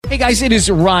Hey guys, it is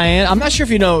Ryan. I'm not sure if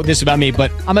you know this about me, but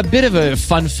I'm a bit of a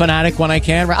fun fanatic when I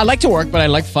can. I like to work, but I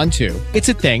like fun too. It's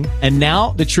a thing. And now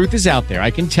the truth is out there.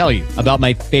 I can tell you about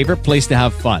my favorite place to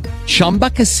have fun. Chumba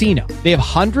Casino. They have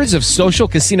hundreds of social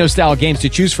casino style games to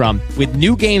choose from with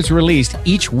new games released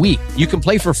each week. You can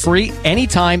play for free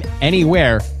anytime,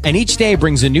 anywhere. And each day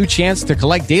brings a new chance to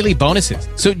collect daily bonuses.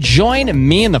 So join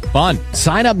me in the fun.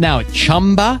 Sign up now at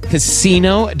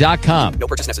ChumbaCasino.com. No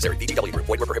purchase necessary. VGW Group.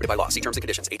 Void where prohibited by law. See terms and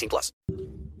conditions. 18+.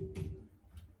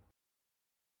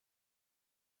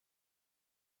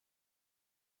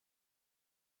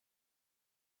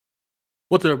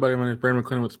 What's up, everybody? My name is Brandon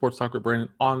McClendon with Sports Talk with Brandon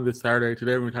on this Saturday.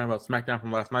 Today, we're talking about Smackdown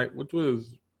from last night, which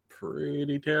was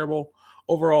pretty terrible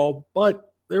overall.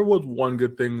 But there was one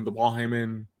good thing: the Paul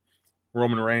Heyman,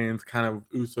 Roman Reigns, kind of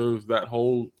Usos, that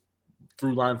whole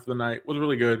through line for the night was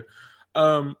really good.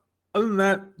 Other than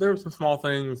that, there were some small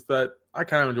things that I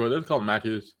kind of enjoyed. There's called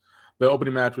matches. The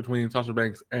opening match between Sasha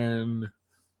Banks and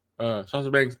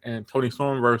Toni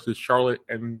Storm versus Charlotte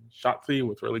and Shotzi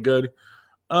was really good.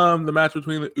 The match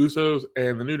between the Usos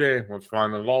and the New Day was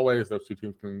fun as always. Those two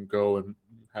teams can go and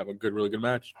have a really good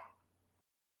match.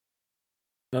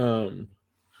 But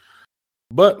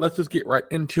let's just get right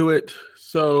into it.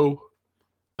 So,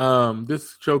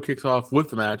 this show kicks off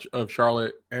with the match of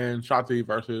Charlotte and Shotzi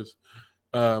versus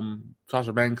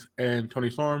Sasha Banks and Toni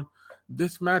Storm.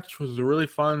 This match was really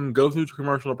fun. Go through to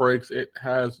commercial breaks. It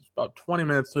has about 20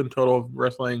 minutes in total of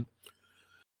wrestling.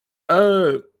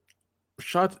 Banks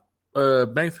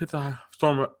hits a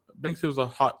storm. Banks hits a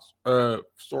hot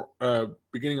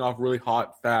beginning off really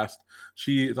hot, fast.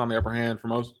 She is on the upper hand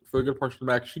for a good portion of the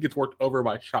match. She gets worked over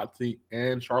by Shotzi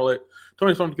and Charlotte.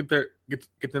 Toni Storm gets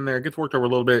in there, gets worked over a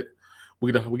little bit.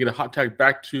 We get a hot tag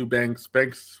back to Banks.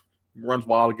 Banks runs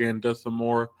wild again, does some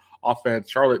more offense.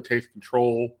 Charlotte takes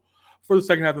control for the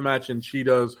second half of the match, and she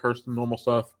does her normal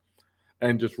stuff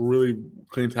and just really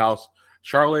cleans house.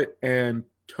 Charlotte and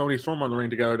Toni Storm on the ring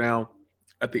together now.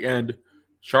 At the end,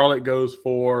 Charlotte goes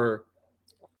for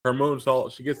her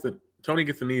moonsault. Toni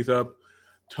gets the knees up.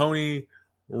 Toni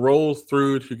rolls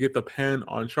through to get the pin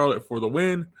on Charlotte for the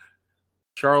win.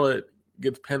 Charlotte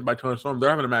gets pinned by Toni Storm. They're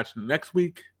having a match next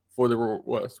week for the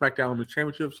Smackdown Women's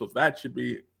Championship, so that should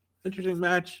be an interesting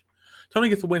match. Toni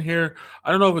gets the win here.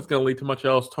 I don't know if it's going to lead to much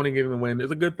else. Toni getting the win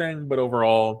is a good thing, but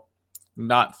overall,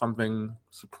 not something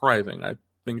surprising. I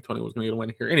think Toni was going to get a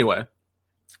win here anyway.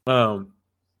 So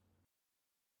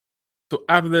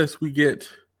after this, we get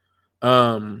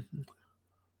Roman.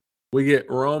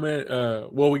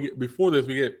 Before this,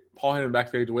 we get Paul Heyman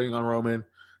backstage waiting on Roman.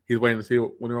 He's waiting to see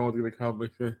when Roman's going to come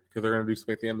because they're going to do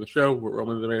something at the end of the show where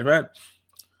Roman's the main event.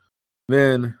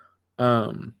 Then,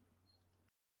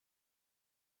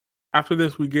 after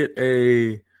this, we get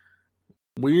a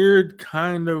weird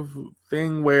kind of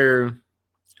thing where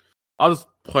I'll just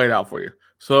play it out for you.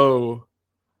 So,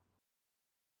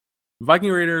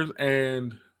 Viking Raiders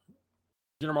and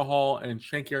Jinder Mahal and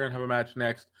Shanky are going to have a match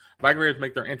next. Viking Raiders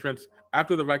make their entrance.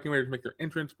 After the Viking Raiders make their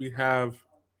entrance, we have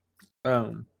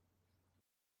Natalya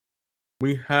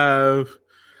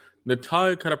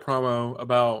cut a promo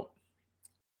about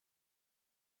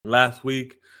last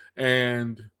week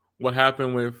and what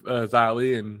happened with Xia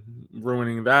Li and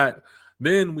ruining that.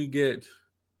 Then we get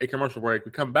a commercial break.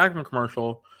 We come back from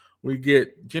commercial. We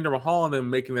get Jinder Mahal and them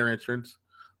making their entrance.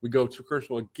 We go to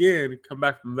commercial again, come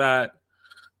back from that,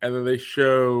 and then they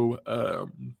show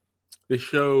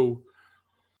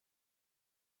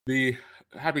the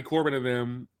Happy Corbin and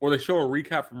them, or they show a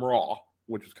recap from Raw,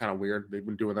 which is kind of weird. They've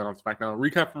been doing that on SmackDown.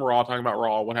 Recap from Raw, talking about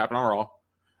Raw, what happened on Raw.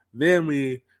 Then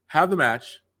we have the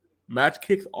match. Match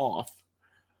kicks off.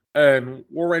 And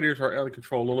War Raiders are out of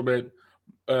control a little bit.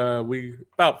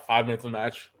 About 5 minutes of the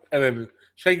match. And then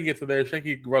Shanky gets in there.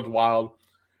 Shanky runs wild.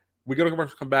 We go to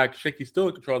commercial, come back. Shanky's still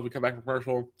in control as we come back from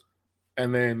commercial.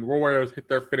 And then War Raiders hit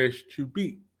their finish to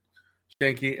beat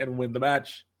Shanky and win the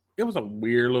match. It was a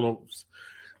weird little...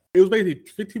 It was basically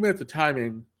 15 minutes of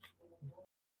timing,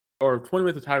 or 20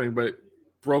 minutes of timing, but it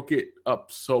broke it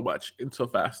up so much and so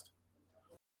fast.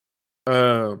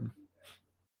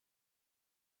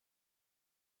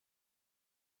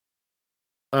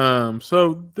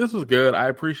 So this was good. I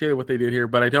appreciate what they did here,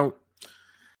 but I don't.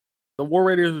 The War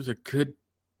Raiders is a good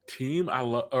team.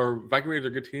 Viking Raiders are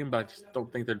a good team, but I just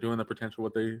don't think they're doing the potential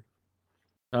what they've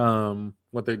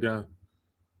done.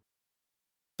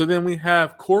 So then we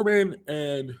have Corbin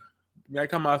and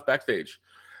Mike Hamas backstage.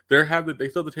 They still have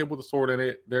the table with the sword in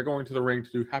it. They're going to the ring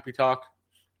to do happy talk.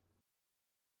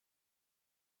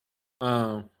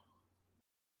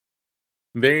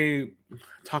 They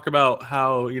talk about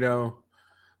how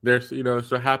they're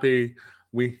so happy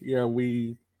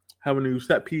we have a new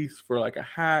set piece for like a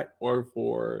hat or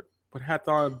for put hats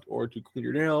on or to clean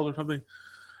your nails or something.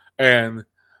 And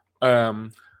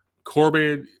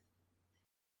Corbin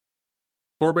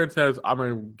says, I'm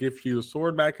going to give you the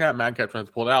sword, Madcap. Madcap tries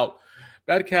to pull it out.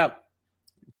 Madcap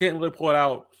can't really pull it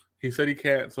out. He said he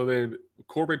can't. So then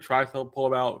Corbin tries to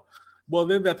pull it out. Well,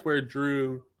 then that's where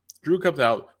Drew comes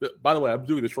out. By the way, I'm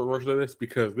doing the short version of this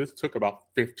because this took about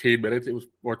 15 minutes. It was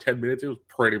or 10 minutes. It was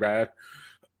pretty bad.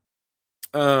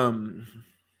 Drew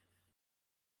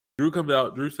comes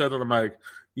out. Drew says on the mic,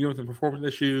 you have some performance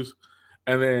issues,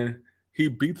 and then he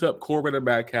beats up Corbin and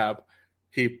Madcap.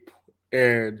 He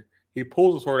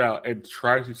pulls the sword out and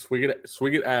tries to swing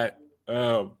it at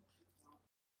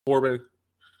Corbin.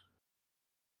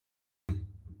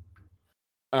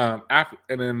 And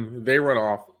then they run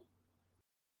off.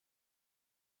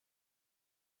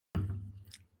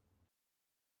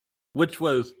 Which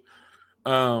was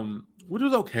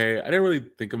okay. I didn't really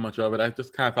think of much of it. I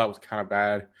just kind of thought it was kind of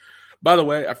bad. By the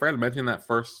way, I forgot to mention that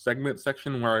first segment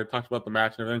section where I talked about the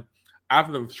match and everything.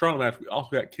 After the Charlotte match, we also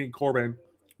got King Corbin.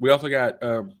 We also got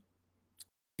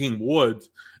King Woods,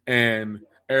 and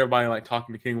everybody like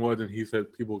talking to King Woods, and he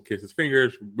said people kiss his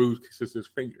fingers, Booze kisses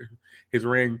his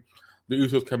ring. The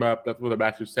Usos come up. That's where the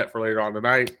match is set for later on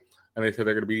tonight, and they said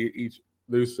they're going to be each.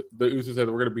 The Usos said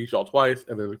we're going to beat y'all twice,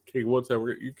 and then King Woods said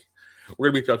we're going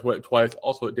to beat y'all twice.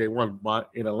 Also at day one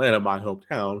in Atlanta, my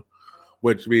hometown,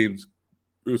 which means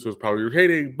Usos probably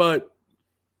retaining, but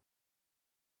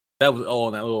that was all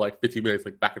in that little like 15 minutes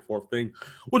like back and forth thing,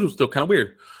 which was still kind of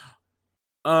weird.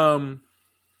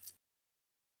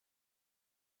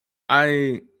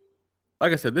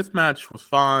 Like I said, this match was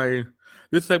fine.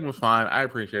 This segment was fine. I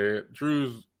appreciate it.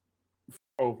 Drew's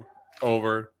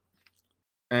over.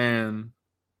 And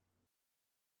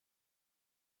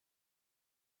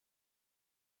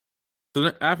so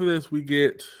then after this, we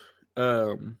get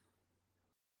Adam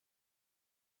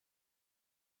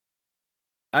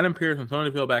Pearce and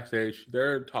Tony Phil backstage.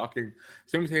 They're talking.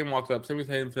 Sami Zayn walks up. Sami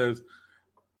Zayn says,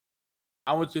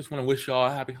 I would just want to wish y'all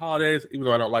happy holidays, even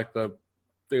though I don't like the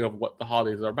thing of what the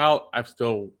holidays are about. I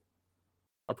still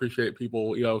appreciate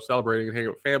people, celebrating and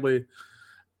hanging out with family.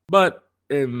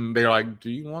 And they're like, do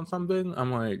you want something?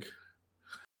 I'm like,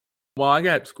 well, I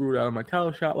got screwed out of my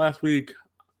title shot last week.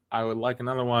 I would like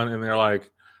another one. And they're like,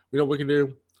 you know what we can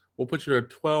do? We'll put you in a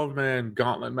 12-man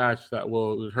gauntlet match that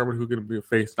will determine who's going to be a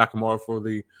face Nakamura for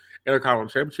the Intercontinental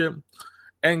Championship.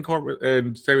 And Corbin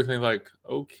and Sami Zayn's like,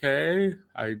 okay.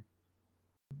 And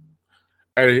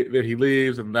then he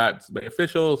leaves, and that's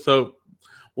official. So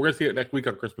we're going to see it next week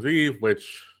on Christmas Eve,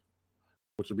 which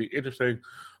will be interesting.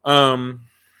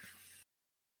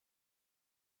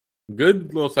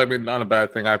 Good little segment, not a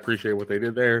bad thing. I appreciate what they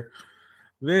did there.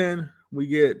 Then we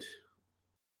get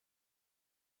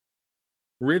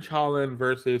Ridge Holland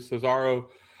versus Cesaro.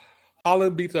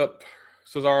 Holland beats up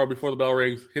Cesaro before the bell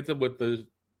rings, hits him with the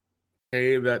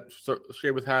cave that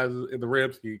Sheamus has in the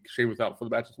ribs. Sheamus out for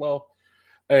the match as well.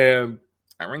 And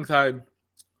at ringside,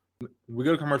 we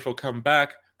go to commercial, come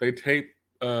back. They tape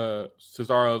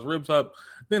Cesaro's ribs up.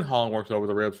 Then Holland works over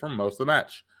the ribs for most of the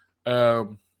match.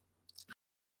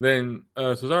 Then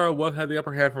Cesaro had the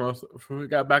upper hand for most. We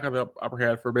got back on the upper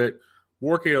hand for a bit,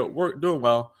 doing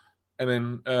well, and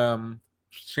then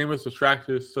Sheamus distracts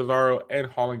Cesaro, and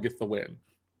Holland gets the win.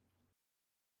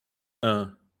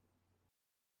 So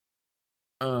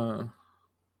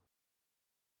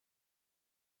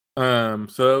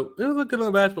it was a good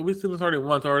little match, but we've seen this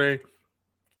once already.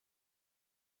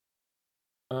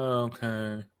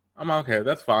 Okay. I'm okay.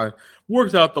 That's fine.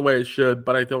 Works out the way it should,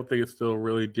 but I don't think it still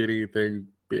really did anything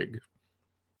big.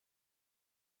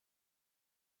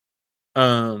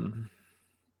 So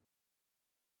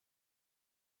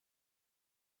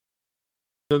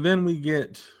then we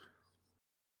get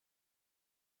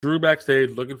Drew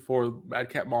backstage looking for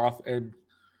Madcap Moss and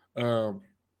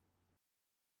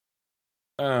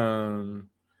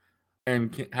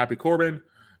Happy Corbin.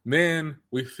 Then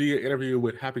we see an interview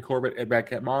with Happy Corbin and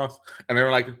Madcap Moss, and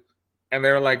they're in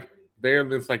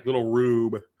this like little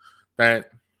room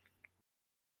that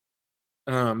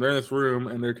they're in this room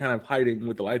and they're kind of hiding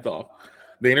with the lights off.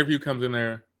 The interview comes in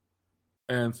there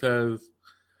and says,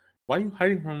 why are you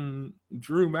hiding from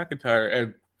Drew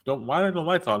McIntyre? And why are the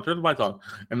lights on? Turn the lights on.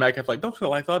 And Madcap's like, don't turn the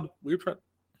lights on. We're trying.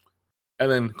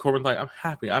 And then Corbin's like, I'm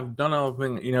happy. I've done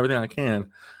everything I can.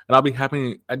 And I'll be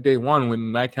happy at day one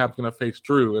when Madcap's going to face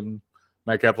Drew. And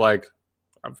Madcap's like,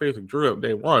 I'm facing Drew at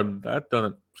day one. That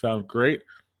doesn't sound great.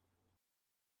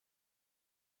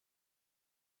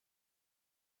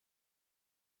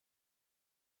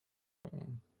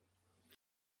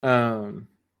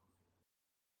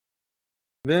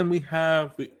 Then we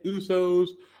have the Usos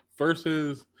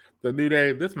versus the New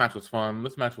Day. This match was fun.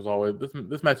 This match is always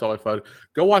fun.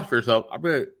 Go watch for yourself.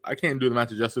 I can't do the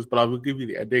match justice, but I will give you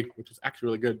the ending, which is actually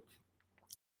really good.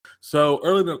 So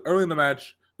early in the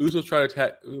match, Usos try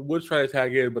to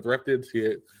tag in, but the ref didn't see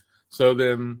it. So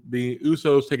then the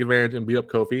Usos take advantage and beat up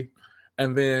Kofi,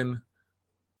 and then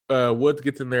Woods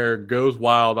gets in there, goes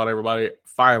wild on everybody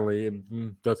finally,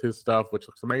 and does his stuff, which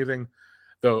looks amazing.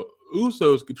 The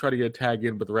Usos could try to get a tag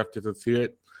in, but the ref doesn't see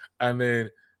it, and then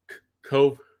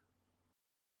Kofi.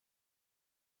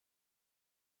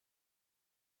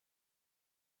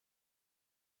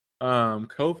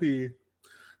 Kofi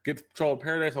gets control of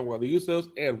Paradise on one of the Usos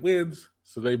and wins.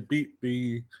 So they beat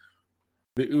the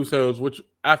Usos, which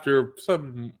after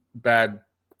some bad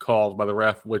calls by the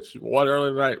ref, which one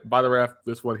early night by the ref,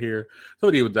 this one here, so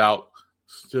it evens out.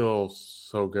 Still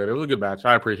so good. It was a good match.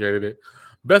 I appreciated it.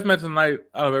 Best match of the night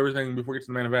out of everything before we get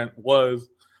to the main event was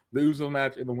the Usos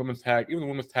match in the women's tag. Even the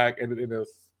women's tag ended in a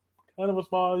kind of a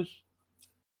smudge.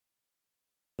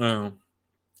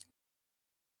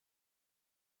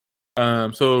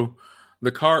 So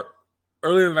the car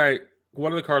earlier in the night,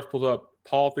 one of the cars pulls up.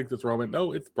 Paul thinks it's Roman.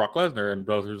 No, it's Brock Lesnar. And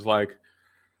Brothers like,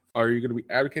 "Are you going to be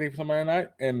advocating for somebody tonight?"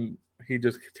 And he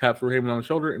just taps Heyman on the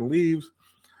shoulder and leaves.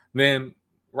 Then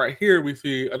right here we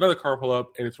see another car pull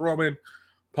up, and it's Roman.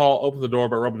 Paul opens the door,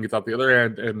 but Roman gets out the other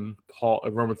end, and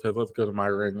Roman says, "Let's go to my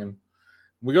ring." And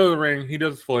we go to the ring. He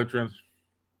does his full entrance.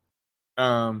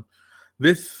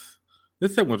 This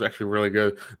segment was actually really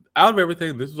good. Out of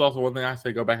everything, this is also one thing I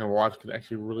say go back and watch because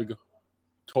actually really good,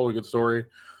 totally good story.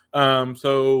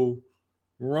 So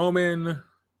Roman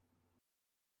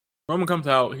comes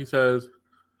out. He says,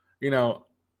 I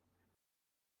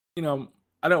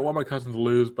don't want my cousins to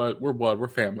lose, but we're blood, we're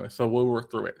family, so we'll work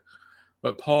through it.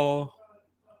 But Paul,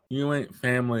 you ain't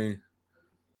family.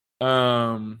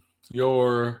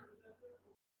 You're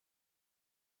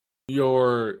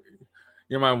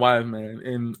my wise man,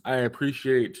 and I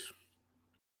appreciate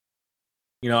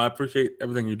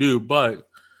everything you do, but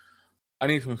I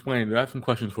need to explain. I have some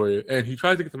questions for you. And he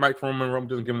tries to get the mic from Roman. Roman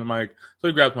doesn't give him the mic, so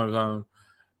he grabs him on his own.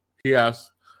 He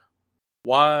asks,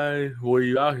 "Why were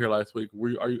you out here last week?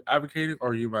 Are you advocating, or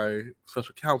are you my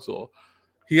special counsel?"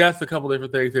 He asked a couple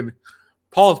different things, and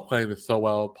Paul's playing this so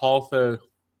well. Paul says,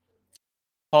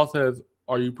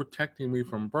 "Are you protecting me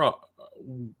from Brock?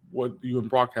 What you and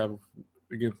Brock have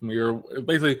against me, or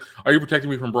basically, are you protecting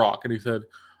me from Brock?" And he said,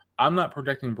 "I'm not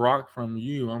protecting Brock from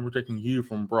you. I'm protecting you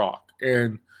from Brock."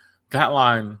 And that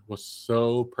line was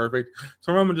so perfect.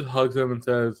 So Roman just hugs him and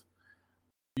says,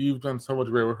 "You've done so much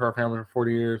great with our family for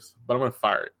 40 years, but I'm going to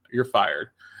fire it. You're fired."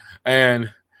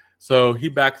 And so he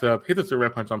backs up, hits a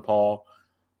superman punch on Paul,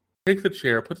 takes a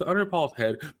chair, puts it under Paul's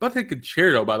head. But take a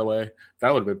chair, though, by the way.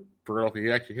 That would have been brutal if he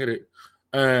actually hit it.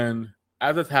 And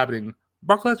as that's happening,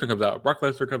 Brock Lesnar comes out. Brock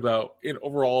Lesnar comes out in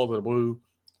overalls and a blue,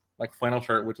 flannel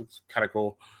shirt, which is kind of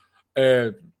cool.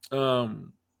 And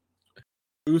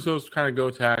Usos kind of go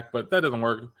attack, but that doesn't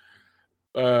work.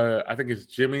 I think it's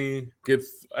Jimmy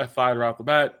gets F5 right off the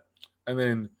bat, and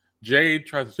then Jade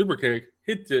tries a super kick,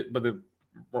 hits it, but then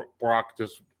Brock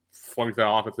just flings that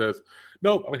off and says,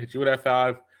 "Nope, I'm gonna hit you with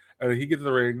F5." And then he gets in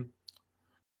the ring.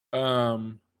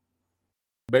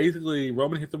 Basically,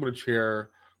 Roman hits him with a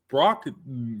chair. Brock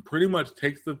pretty much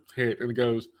takes the hit and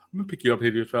goes, "I'm going to pick you up,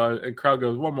 hit you." And crowd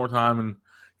goes one more time and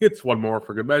hits one more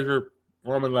for good measure.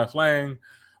 Roman left laying.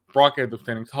 Brock ends up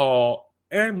standing tall.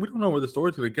 And we don't know where the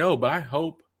story's going to go, but I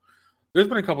hope. There's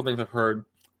been a couple things I've heard.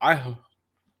 I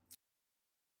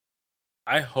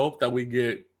hope that we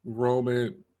get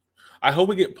Roman. I hope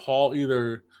we get Paul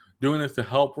either doing this to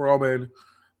help Roman,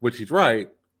 which he's right,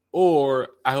 or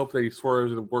I hope that he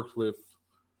swerves and works with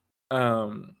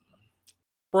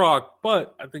Brock,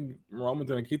 but I think Roman's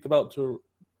going to keep the belt to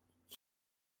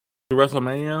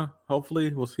WrestleMania. Hopefully,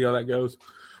 we'll see how that goes.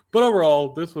 But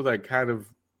overall, this was a kind of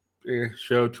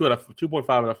show 2.5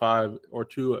 out of 5 or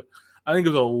 2. I think it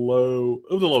was a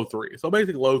low 3. So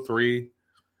basically, low 3.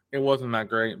 It wasn't that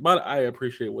great, but I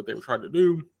appreciate what they were trying to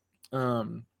do.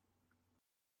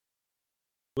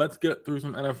 Let's get through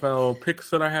some NFL picks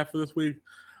that I have for this week.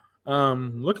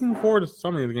 Looking forward to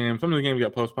some of these games. Some of the games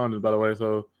got postponed, by the way,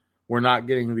 so we're not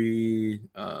getting the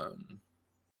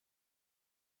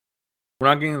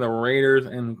Raiders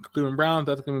and Cleveland Browns.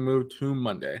 That's going to be moved to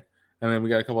Monday, and then we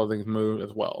got a couple of things moved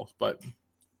as well. But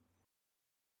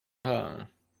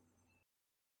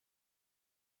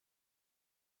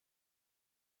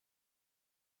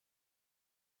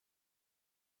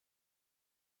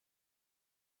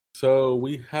so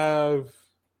we have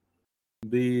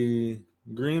the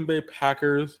Green Bay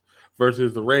Packers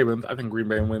versus the Ravens. I think Green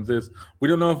Bay wins this. We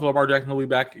don't know if Lamar Jackson will be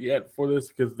back yet for this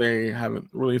because they haven't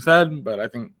really said, but I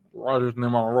think Rodgers and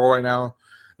them on a roll right now.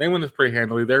 They win this pretty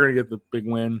handily. They're going to get the big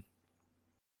win.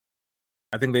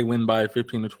 I think they win by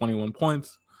 15 to 21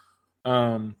 points.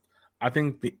 I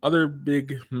think the other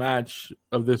big match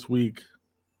of this week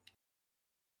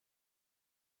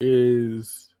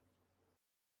is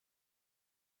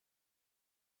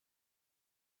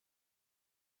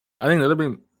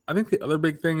the other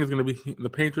big thing is going to be the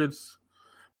Patriots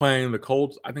playing the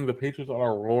Colts. I think the Patriots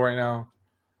are on a roll right now.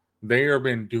 They have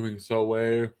been doing so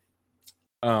well.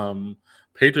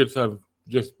 Patriots have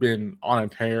just been on a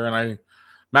tear, and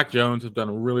Mac Jones has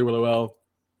done really, really well.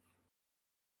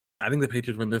 I think the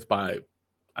Patriots win this by,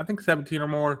 17 or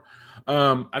more.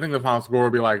 I think the final score will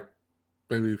be like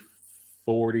maybe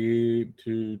 40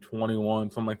 to 21,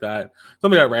 something like that.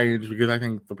 Something that range, because I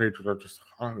think the Patriots are just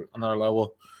on another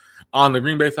level. On the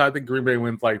Green Bay side, I think Green Bay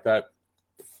wins like that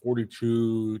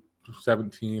 42 to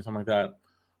 17, something like that.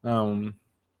 And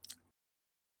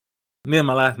then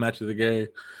my last match of the game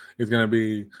is going to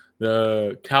be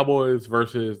the Cowboys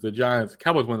versus the Giants.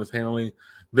 Cowboys win this handily.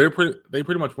 They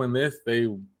pretty much win this. They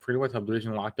pretty much have the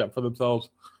division locked up for themselves.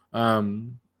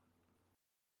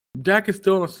 Dak is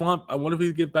still in a slump. I wonder if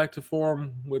he get back to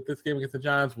form with this game against the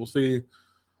Giants. We'll see.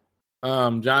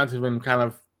 Giants have been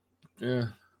kind of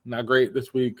not great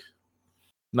this week.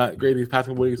 Not great these past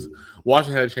couple weeks.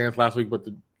 Washington had a chance last week, but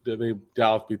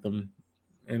Dallas beat them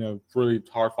in a really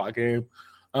hard-fought game.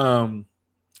 But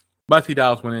I see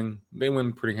Dallas winning. They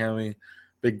win pretty handily.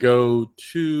 They go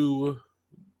to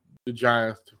the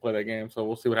Giants to play that game, so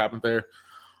we'll see what happens there.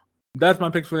 That's my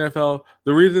picks for the NFL.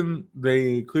 The reason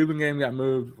the Cleveland game got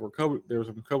moved for COVID, there were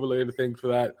some COVID-related things for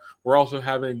that. We're also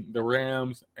having the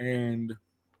Rams and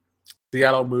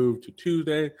Seattle move to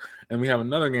Tuesday, and we have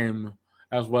another game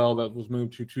as well that was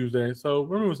moved to Tuesday. So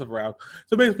we're moving stuff around.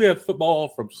 So basically, we have football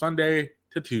from Sunday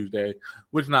to Tuesday,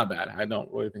 which is not bad. I don't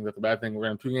really think that's a bad thing. We're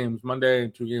going to have 2 games Monday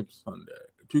and 2 games Sunday.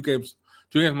 2 games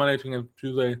Monday, 2 games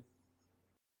Tuesday.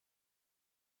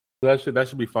 So that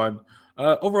should be fun.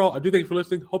 Overall, I do thank you for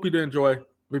listening. Hope you did enjoy.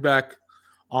 We'll be back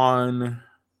on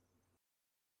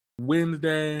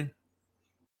Wednesday.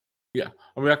 Yeah,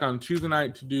 I'll be back on Tuesday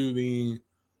night to do the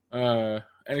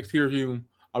NXT review.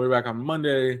 I'll be back on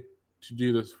Monday to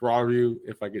do this Raw review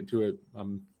if I get to it.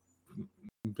 I've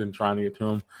been trying to get to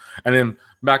them. And then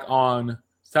back on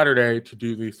Saturday to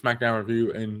do the Smackdown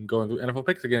review and go into NFL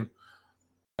picks again.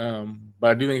 But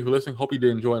I do thank you for listening. Hope you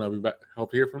did enjoy, and I'll be back.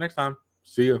 Hope to hear from next time.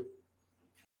 See you.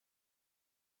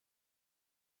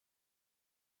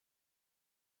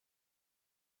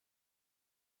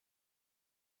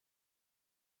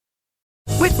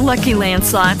 With Lucky Land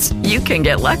Slots, you can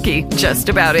get lucky just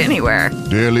about anywhere.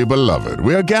 Dearly beloved,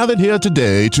 we are gathered here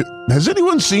today to... Has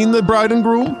anyone seen the bride and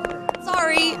groom?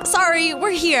 Sorry,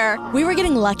 we're here. We were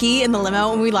getting lucky in the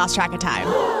limo and we lost track of time.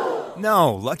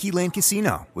 No, Lucky Land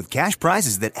Casino, with cash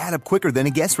prizes that add up quicker than a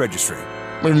guest registry.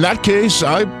 In that case,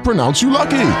 I pronounce you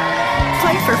lucky.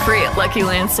 Play for free at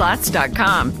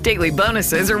LuckyLandSlots.com. Daily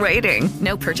bonuses are waiting.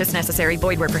 No purchase necessary.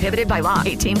 Void where prohibited by law.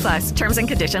 18+. Terms and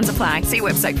conditions apply. See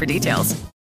website for details.